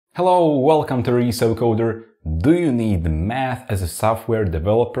Hello, welcome to ResoCoder. Do you need math as a software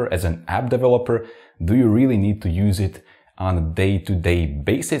developer, as an app developer? Do you really need to use it on a day-to-day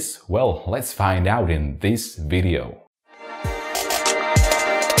basis? Well, let's find out in this video.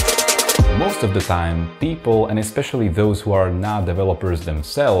 Most of the time, people, and especially those who are not developers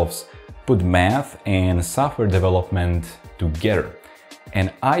themselves, put math and software development together.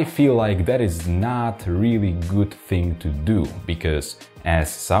 And I feel like that is not really good thing to do, because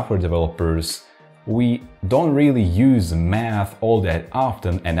as software developers, we don't really use math all that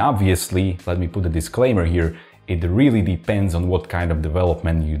often, and obviously, let me put a disclaimer here, it really depends on what kind of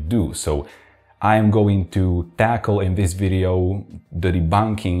development you do. So I am going to tackle in this video the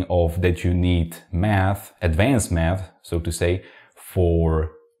debunking of that you need math, advanced math, so to say,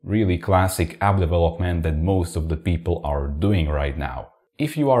 for really classic app development that most of the people are doing right now.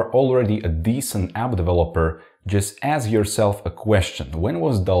 If you are already a decent app developer, just ask yourself a question. When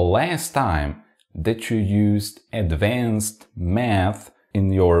was the last time that you used advanced math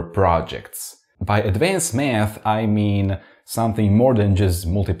in your projects? By advanced math, I mean something more than just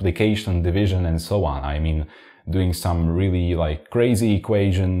multiplication, division, and so on. I mean doing some really crazy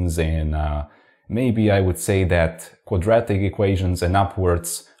equations, and maybe I would say that quadratic equations and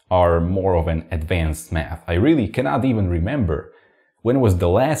upwards are more of an advanced math. I really cannot even remember when was the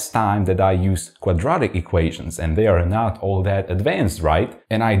last time that I used quadratic equations, and they are not all that advanced, right?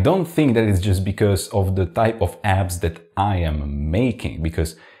 And I don't think that it's just because of the type of apps that I am making,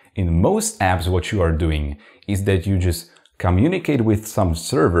 because in most apps what you are doing is that you just communicate with some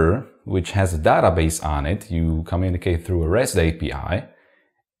server which has a database on it. You communicate through a REST API,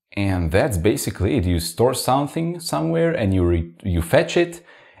 and that's basically it. You store something somewhere and you fetch it,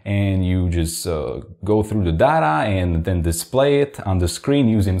 and you just go through the data and then display it on the screen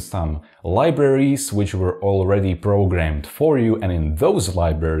using some libraries which were already programmed for you, and in those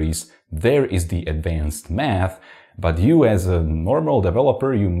libraries there is the advanced math. But you as a normal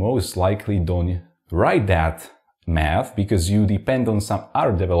developer, you most likely don't write that math because you depend on some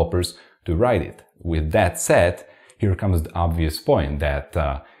other developers to write it. With that said, here comes the obvious point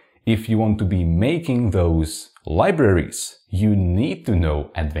that if you want to be making those libraries, you need to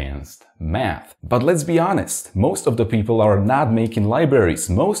know advanced math. But let's be honest, most of the people are not making libraries.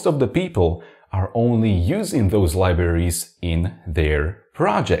 Most of the people are only using those libraries in their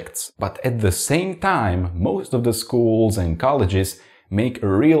projects. But at the same time, most of the schools and colleges make a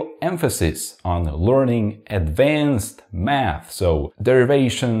real emphasis on learning advanced math. So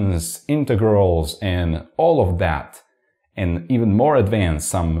derivations, integrals, and all of that. And even more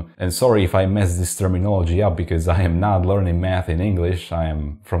advanced, and sorry if I mess this terminology up because I am not learning math in English, I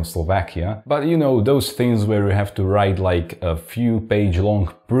am from Slovakia. But you know, those things where you have to write like a few page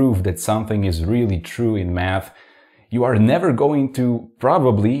long proof that something is really true in math, you are never going to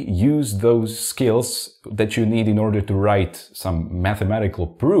probably use those skills that you need in order to write some mathematical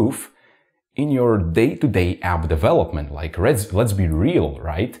proof in your day-to-day app development. Like, let's be real,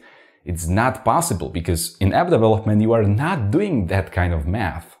 right? It's not possible, because in app development you are not doing that kind of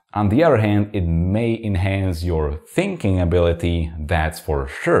math. On the other hand, it may enhance your thinking ability, that's for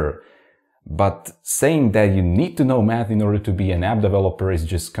sure. But saying that you need to know math in order to be an app developer is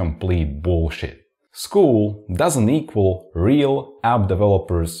just complete bullshit. School doesn't equal real app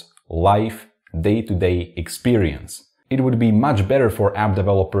developers' life, day-to-day experience. It would be much better for app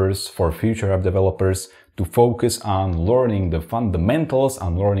developers, for future app developers, to focus on learning the fundamentals,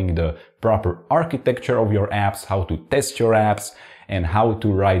 on learning the proper architecture of your apps, how to test your apps, and how to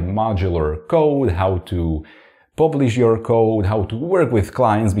write modular code, how to publish your code, how to work with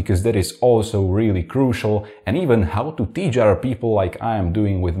clients, because that is also really crucial, and even how to teach other people like I am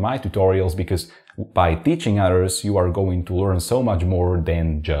doing with my tutorials, because by teaching others you are going to learn so much more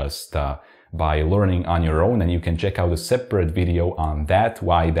than just by learning on your own. And you can check out a separate video on that,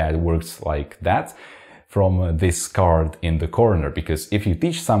 why that works like that, from this card in the corner. Because if you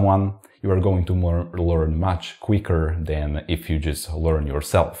teach someone, you are going to learn much quicker than if you just learn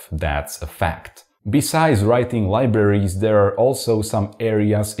yourself. That's a fact. Besides writing libraries, there are also some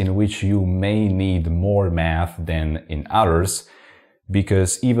areas in which you may need more math than in others.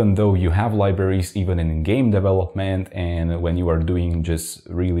 Because even though you have libraries, even in game development, and when you are doing just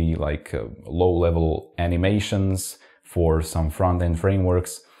really low-level animations for some front-end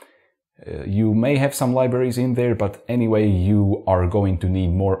frameworks, you may have some libraries in there, but anyway, you are going to need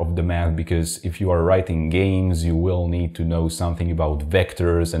more of the math, because if you are writing games, you will need to know something about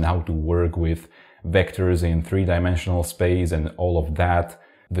vectors and how to work with vectors in three-dimensional space and all of that.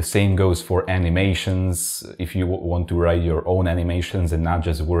 The same goes for animations. If you want to write your own animations and not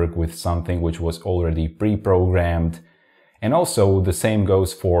just work with something which was already pre-programmed, And also the same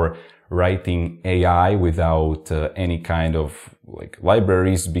goes for writing AI without any kind of like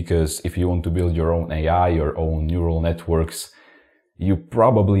libraries, because if you want to build your own AI, your own neural networks, you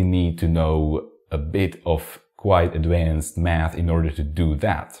probably need to know a bit of quite advanced math in order to do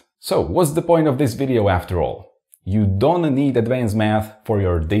that. So what's the point of this video after all? You don't need advanced math for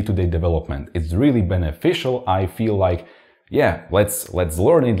your day-to-day development. It's really beneficial. I feel like, yeah, let's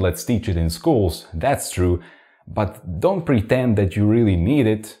learn it, let's teach it in schools. That's true. But don't pretend that you really need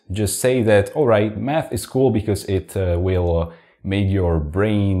it. Just say that, all right, math is cool because it will make your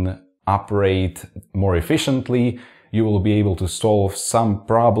brain operate more efficiently. You will be able to solve some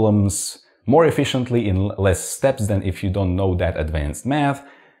problems more efficiently in less steps than if you don't know that advanced math.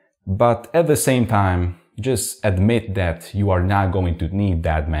 But at the same time, just admit that you are not going to need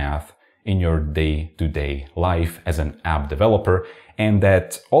that math in your day-to-day life as an app developer, and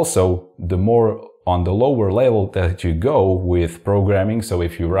that also the more on the lower level that you go with programming, so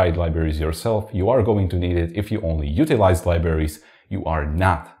if you write libraries yourself, you are going to need it. If you only utilize libraries, you are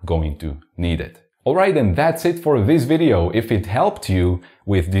not going to need it. Alright, and that's it for this video. If it helped you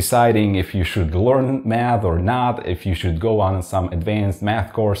with deciding if you should learn math or not, if you should go on some advanced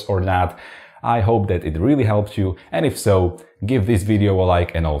math course or not, I hope that it really helped you, and if so, give this video a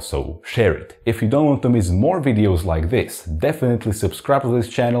like and also share it. If you don't want to miss more videos like this, definitely subscribe to this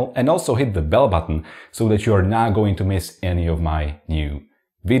channel and also hit the bell button so that you are not going to miss any of my new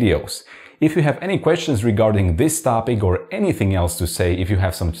videos. If you have any questions regarding this topic or anything else to say, if you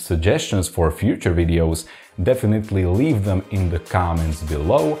have some suggestions for future videos, definitely leave them in the comments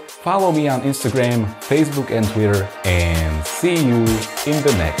below. Follow me on Instagram, Facebook and Twitter, and see you in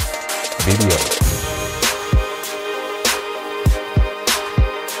the next video.